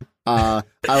you. I'll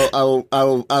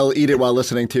eat it while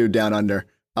listening to Down Under,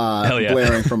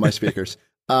 blaring from my speakers.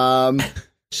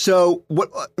 So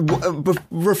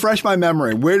refresh my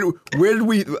memory. Where did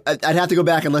we? I'd have to go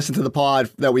back and listen to the pod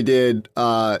that we did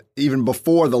even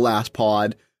before the last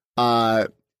pod.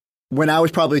 When I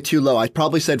was probably too low, I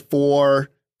probably said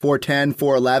 410,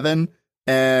 411,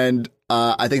 and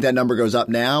I think that number goes up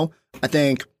now. I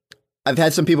think I've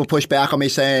had some people push back on me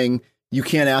saying you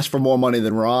can't ask for more money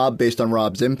than Rob based on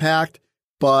Rob's impact,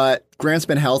 but Grant's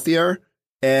been healthier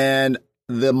and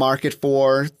the market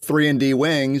for 3-and-D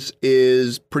wings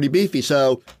is pretty beefy.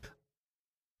 So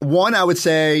one, I would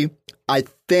say, I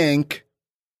think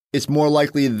it's more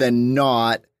likely than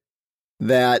not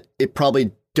that it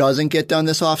probably doesn't get done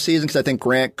this offseason, because I think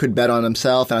Grant could bet on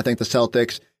himself, and I think the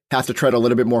Celtics have to tread a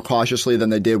little bit more cautiously than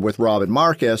they did with Rob and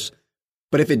Marcus.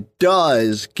 But if it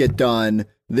does get done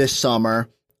this summer,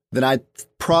 then I'd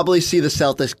probably see the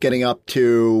Celtics getting up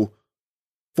to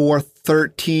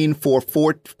 413,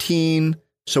 414.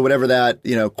 So whatever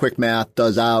that, quick math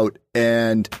does out.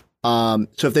 And so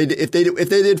if they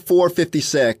did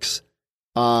 456,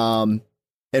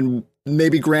 and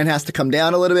maybe Grant has to come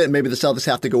down a little bit, and maybe the Celtics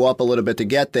have to go up a little bit to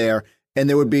get there. And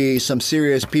there would be some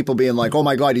serious people being like, "Oh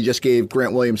my God, you just gave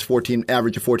Grant Williams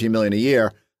average of $14 million a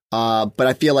year." But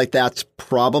I feel like that's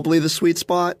probably the sweet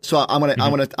spot. So I'm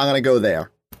gonna go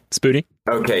there. Spoonie.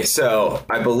 Okay, so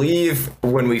I believe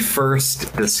when we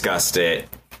first discussed it,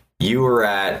 you were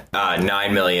at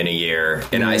 $9 million a year,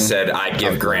 and I said I'd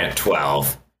give Grant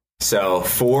 12. So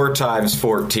 4 times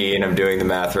 14, I'm doing the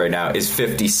math right now, is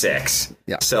 56.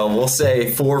 Yeah. So we'll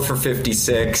say 4 for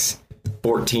 56,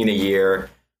 14 a year.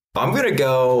 I'm going to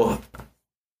go.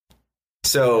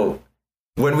 So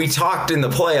when we talked in the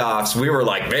playoffs, we were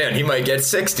like, man, he might get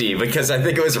 60, because I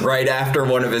think it was right after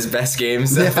one of his best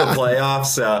games of the playoffs.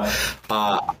 So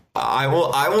I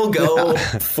will go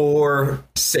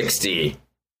 460.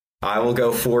 I will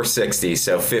go 460,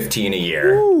 so 15 a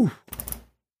year. Woo.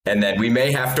 And then we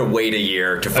may have to wait a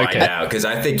year to find out, because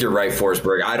I think you're right,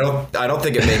 Forsberg. I don't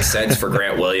think it makes sense for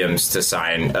Grant Williams to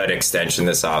sign an extension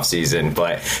this offseason.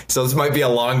 But so this might be a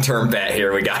long-term bet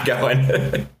here we got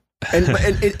going.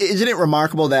 and isn't it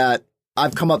remarkable that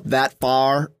I've come up that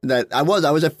far? That I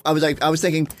was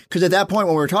thinking, because at that point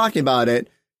when we were talking about it,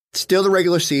 still the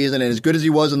regular season, and as good as he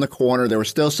was in the corner, there was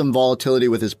still some volatility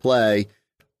with his play.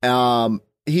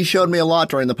 He showed me a lot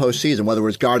during the postseason, whether it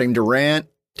was guarding Durant,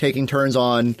 taking turns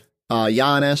on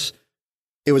Giannis.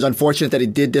 It was unfortunate that he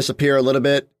did disappear a little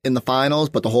bit in the finals,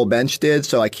 but the whole bench did,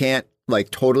 so I can't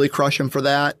totally crush him for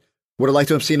that. Would have liked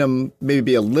to have seen him maybe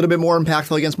be a little bit more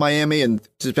impactful against Miami, and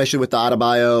especially with the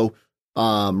Adebayo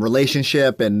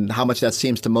relationship and how much that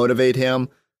seems to motivate him.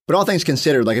 But all things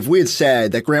considered, if we had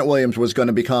said that Grant Williams was going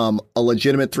to become a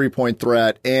legitimate three-point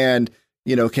threat and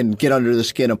can get under the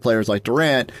skin of players like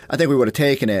Durant, I think we would have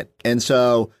taken it. And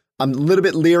so I'm a little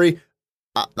bit leery.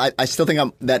 I still think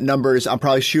I'm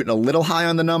probably shooting a little high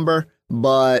on the number,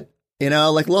 but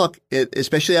look,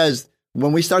 especially as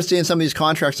when we start seeing some of these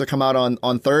contracts that come out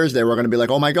on Thursday, we're going to be like,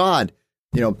 oh my God,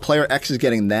 player X is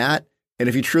getting that. And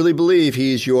if you truly believe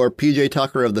he's your PJ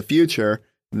Tucker of the future,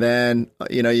 then,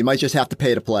 you might just have to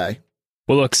pay to play.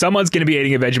 Well, look, someone's going to be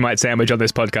eating a Vegemite sandwich on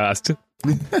this podcast.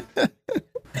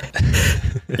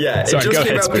 Yeah, Sorry, it just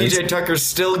came ahead, out PJ Tucker's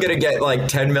still going to get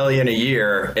 $10 million a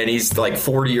year, and he's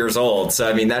 40 years old. So,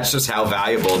 I mean, that's just how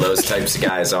valuable those types of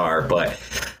guys are. But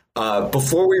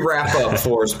before we wrap up,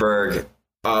 Forsberg,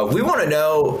 we want to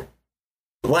know,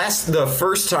 the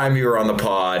first time you were on the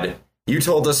pod, you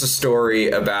told us a story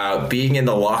about being in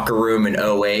the locker room in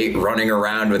 2008, running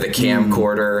around with a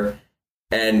camcorder.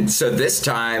 And so this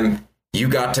time you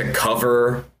got to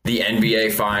cover the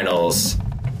NBA Finals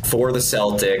for the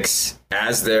Celtics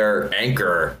as their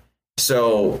anchor.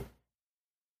 So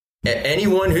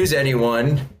anyone who's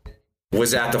anyone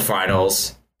was at the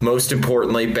Finals. Most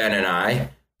importantly, Ben and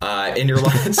I. In your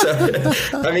life. So,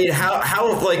 I mean, how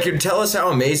tell us how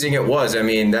amazing it was. I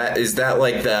mean, is that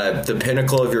the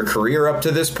pinnacle of your career up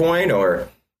to this point, or?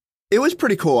 It was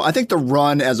pretty cool. I think the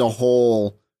run as a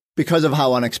whole, because of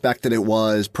how unexpected it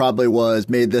was,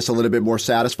 made this a little bit more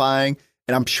satisfying.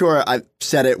 And I'm sure I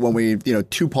said it when we,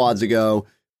 2 pods ago,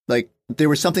 there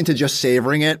was something to just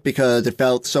savoring it because it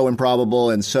felt so improbable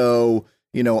and so,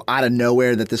 out of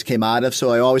nowhere that this came out of. So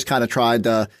I always kind of tried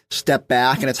to step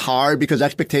back, and it's hard because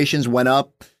expectations went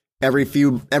up every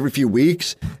few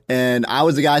weeks. And I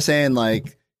was the guy saying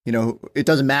it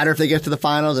doesn't matter if they get to the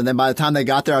finals. And then by the time they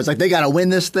got there, I was like, they got to win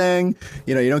this thing.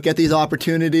 You don't get these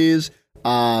opportunities.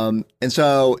 And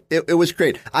so it was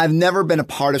great. I've never been a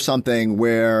part of something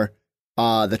where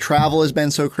the travel has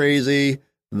been so crazy.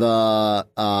 We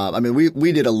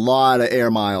did a lot of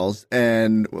air miles,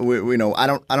 and we I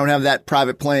don't have that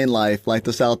private plane life like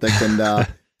the Celtics, and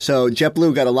so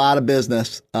JetBlue got a lot of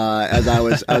business as I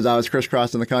was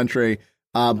crisscrossing the country.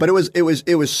 But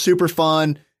it was super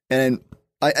fun, and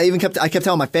I kept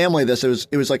telling my family this. It was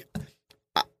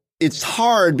it's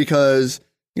hard because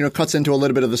it cuts into a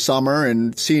little bit of the summer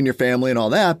and seeing your family and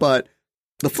all that, but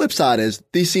the flip side is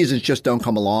these seasons just don't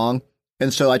come along.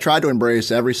 And so I tried to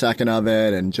embrace every second of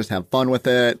it and just have fun with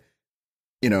it.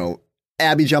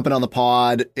 Abby jumping on the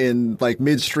pod in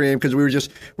midstream because we're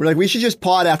like, we should just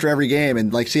pod after every game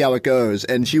and see how it goes.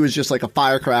 And she was just like a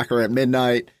firecracker at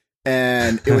midnight.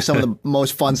 and it was some of the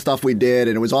most fun stuff we did,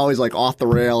 and it was always like off the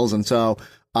rails. And so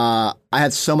I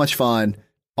had so much fun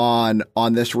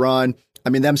on this run. I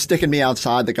mean, them sticking me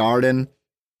outside the Garden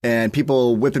and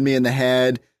people whipping me in the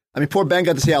head. I mean, poor Ben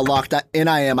got to see how locked in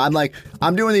I am. I'm like,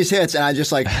 I'm doing these hits, and I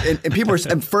just like, and people are,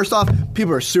 and first off,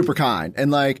 people are super kind, and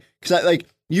like, because like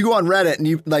you go on Reddit and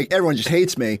you like everyone just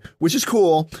hates me, which is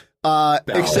cool.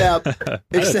 Except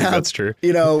that's true.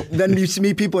 You know, then you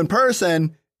meet people in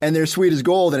person and they're sweet as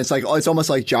gold, and it's like, it's almost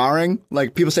like jarring.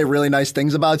 Like people say really nice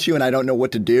things about you, and I don't know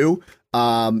what to do.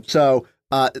 So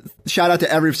shout out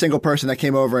to every single person that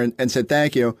came over and said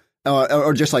thank you.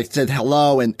 Or just like said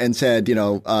hello and said, you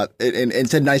know, and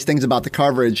said nice things about the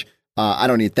coverage. I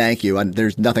don't need thank you.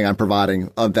 There's nothing I'm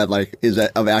providing of that, like, is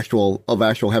that of actual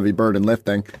heavy burden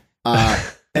lifting.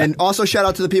 And also shout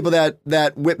out to the people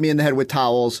that whipped me in the head with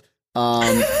towels.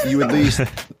 You at least,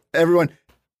 everyone,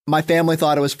 my family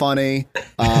thought it was funny.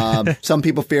 Some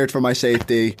people feared for my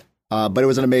safety, but it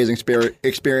was an amazing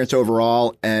experience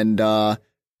overall. And,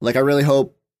 like, I really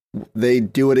hope they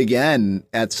do it again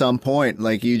at some point.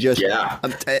 Like you just,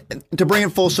 to bring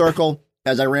it full circle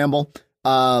as I ramble.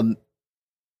 When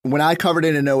I covered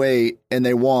it in 2008 and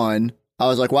they won, I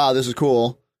was like, wow, this is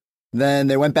cool. Then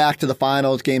they went back to the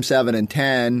finals, game 7 and 10,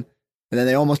 and then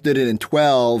they almost did it in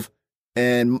 12.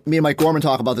 And me and Mike Gorman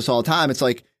talk about this all the time. It's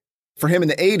like, for him in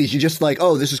the 80s, you just like,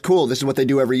 oh, this is cool. This is what they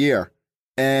do every year.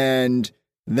 And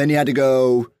then you had to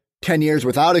go 10 years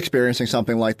without experiencing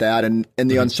something like that, and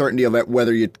the uncertainty of it,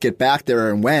 whether you get back there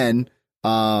and when.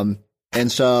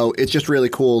 And so it's just really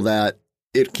cool that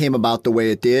it came about the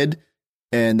way it did.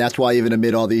 And that's why even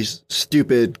amid all these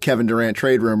stupid Kevin Durant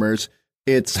trade rumors,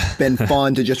 it's been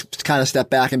fun to just kind of step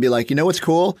back and be like, you know what's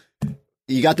cool?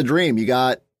 You got the dream. You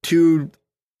got 2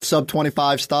 sub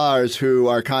 25 stars who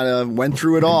are kind of went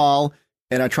through it all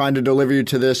and are trying to deliver you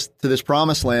to this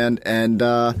promised land. And,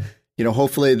 you know,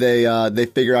 hopefully they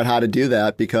figure out how to do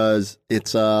that, because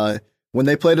it's when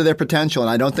they play to their potential, and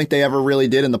I don't think they ever really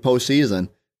did in the postseason.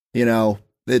 You know,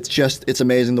 it's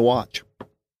amazing to watch.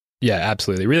 Yeah,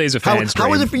 absolutely. It really is a fan's dream.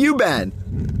 How was it for you,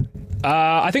 Ben?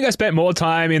 I think I spent more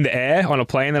time in the air on a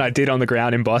plane than I did on the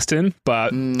ground in Boston,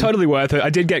 but totally worth it. I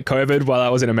did get COVID while I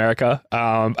was in America.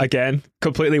 Again,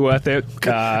 completely worth it.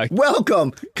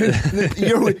 Welcome.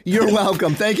 You're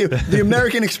welcome. Thank you. The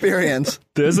American experience.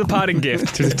 There's a parting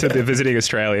gift to the visiting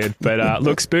Australian. But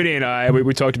look, Spoonie and I,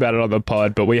 we talked about it on the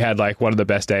pod, but we had like one of the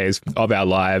best days of our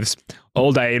lives.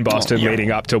 All day in Boston leading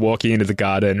up to walking into the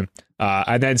Garden.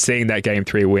 And then seeing that Game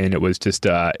 3 win, it was just,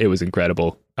 it was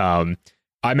incredible.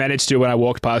 I managed to, when I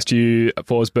walked past you at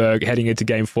Forsberg, heading into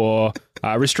Game 4,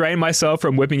 restrain myself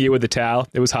from whipping you with the towel.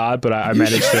 It was hard, but I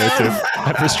managed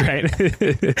to restrain.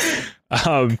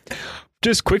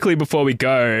 Just quickly before we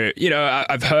go, you know,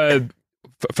 I've heard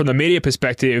from the media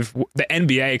perspective, the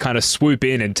NBA kind of swoop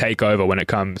in and take over when it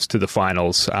comes to the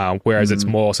finals, whereas it's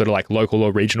more sort of like local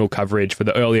or regional coverage for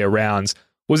the earlier rounds.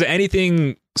 Was there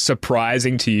anything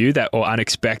surprising to you or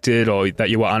unexpected, or that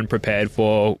you were unprepared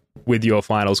for with your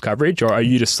finals coverage, or are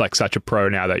you just like such a pro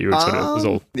now that you're sort of was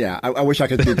all? Yeah, I wish I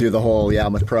could do the whole. Yeah,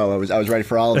 I'm a pro. I was ready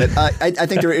for all of it. I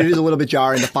think it is a little bit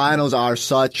jarring. The finals are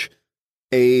such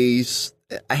a,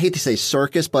 I hate to say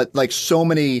circus, but like so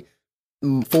many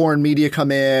foreign media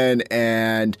come in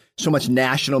and so much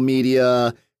national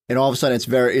media. And all of a sudden,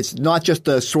 it's not just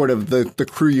the sort of the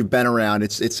crew you've been around.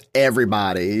 It's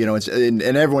everybody, you know. And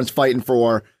everyone's fighting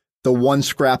for the one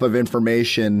scrap of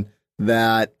information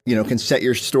that, you know, can set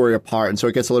your story apart. And so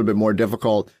it gets a little bit more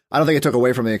difficult. I don't think it took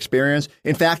away from the experience.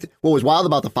 In fact, what was wild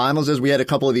about the finals is we had a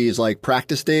couple of these like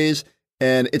practice days,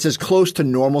 and it's as close to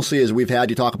normalcy as we've had.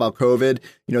 You talk about COVID,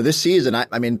 you know, this season.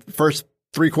 I mean, first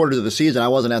 3 quarters of the season, I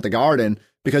wasn't at the Garden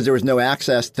because there was no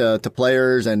access to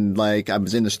players, and like I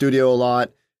was in the studio a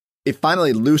lot. It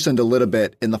finally loosened a little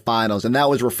bit in the finals, and that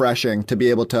was refreshing to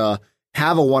be able to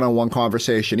have a one-on-one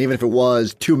conversation, even if it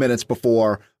was 2 minutes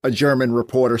before a German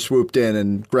reporter swooped in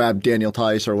and grabbed Daniel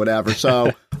Tice or whatever.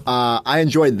 So I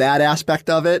enjoyed that aspect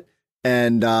of it,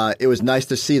 and it was nice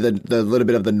to see the little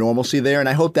bit of the normalcy there. And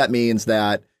I hope that means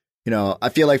that, you know, I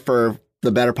feel like for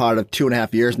the better part of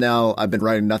 2.5 years now, I've been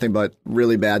writing nothing but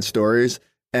really bad stories.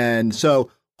 And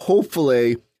so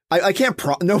hopefully, I can't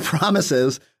no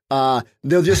promises.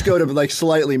 They'll just go to like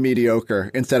slightly mediocre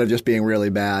instead of just being really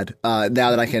bad. Now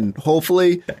that I can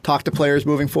hopefully talk to players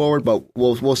moving forward, but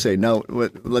we'll see. No,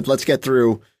 let's get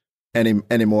through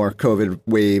any more COVID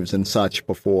waves and such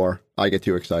before I get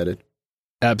too excited.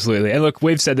 Absolutely. And look,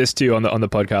 we've said this to you on the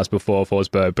podcast before,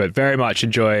 Forsberg, but very much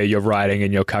enjoy your writing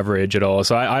and your coverage at all.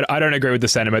 So I don't agree with the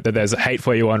sentiment that there's hate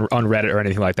for you on Reddit or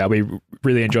anything like that. We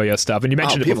really enjoy your stuff. And you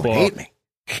mentioned it before.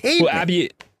 Hate me.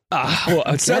 Well,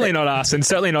 it's certainly not us, and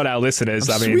certainly not our listeners.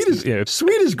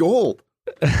 Sweet as gold.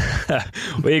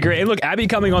 We agree. And look, Abby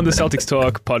coming on the Celtics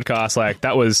Talk podcast, like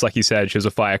that was, like you said, she was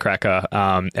a firecracker.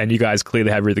 And you guys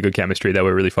clearly have really good chemistry that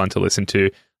were really fun to listen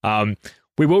to.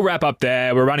 We will wrap up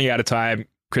there. We're running out of time.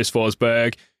 Chris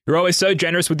Forsberg, you're always so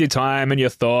generous with your time and your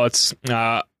thoughts.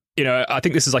 I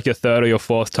think this is like your third or your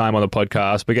fourth time on the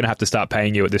podcast. We're going to have to start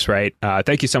paying you at this rate.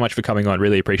 Thank you so much for coming on.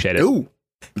 Really appreciate it. Ooh,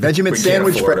 Vegemite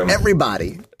sandwich for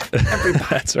everybody.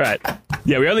 That's right.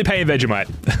 Yeah, we only pay in Vegemite.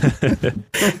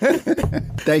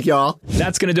 Thank y'all.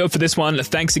 That's going to do it for this one.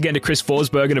 Thanks again to Chris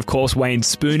Forsberg and, of course, Wayne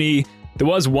Spooney. There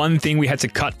was one thing we had to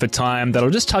cut for time that I'll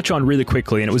just touch on really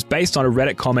quickly, and it was based on a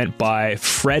Reddit comment by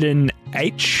Fredden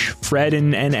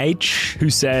NH, who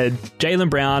said, Jaylen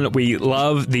Brown, we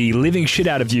love the living shit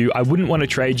out of you. I wouldn't want to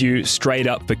trade you straight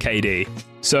up for KD.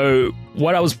 So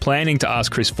what I was planning to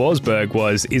ask Chris Forsberg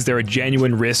was, is there a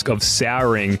genuine risk of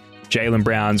souring Jaylen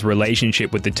Brown's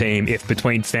relationship with the team if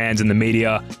between fans and the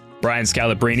media, Brian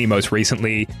Scalabrine most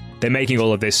recently, they're making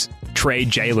all of this trade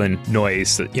Jaylen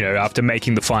noise, after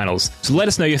making the finals. So let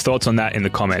us know your thoughts on that in the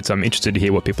comments. I'm interested to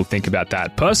hear what people think about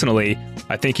that. Personally,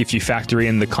 I think if you factor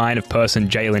in the kind of person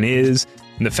Jaylen is,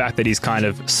 and the fact that he's kind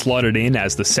of slotted in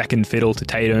as the second fiddle to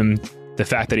Tatum, the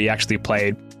fact that he actually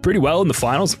played pretty well in the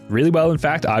finals, really well in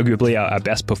fact, arguably our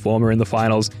best performer in the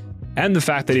finals, and the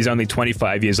fact that he's only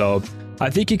 25 years old,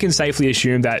 I think you can safely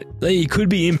assume that he could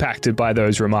be impacted by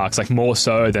those remarks, like more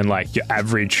so than like your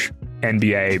average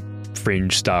NBA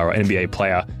fringe star or NBA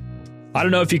player. I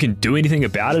don't know if you can do anything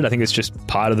about it. I think it's just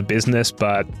part of the business,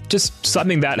 but just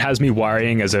something that has me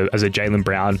worrying as a Jaylen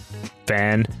Brown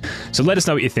fan. So let us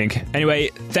know what you think. Anyway,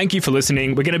 thank you for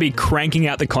listening. We're going to be cranking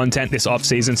out the content this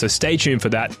offseason, so stay tuned for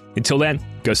that. Until then,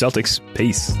 go Celtics.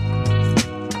 Peace.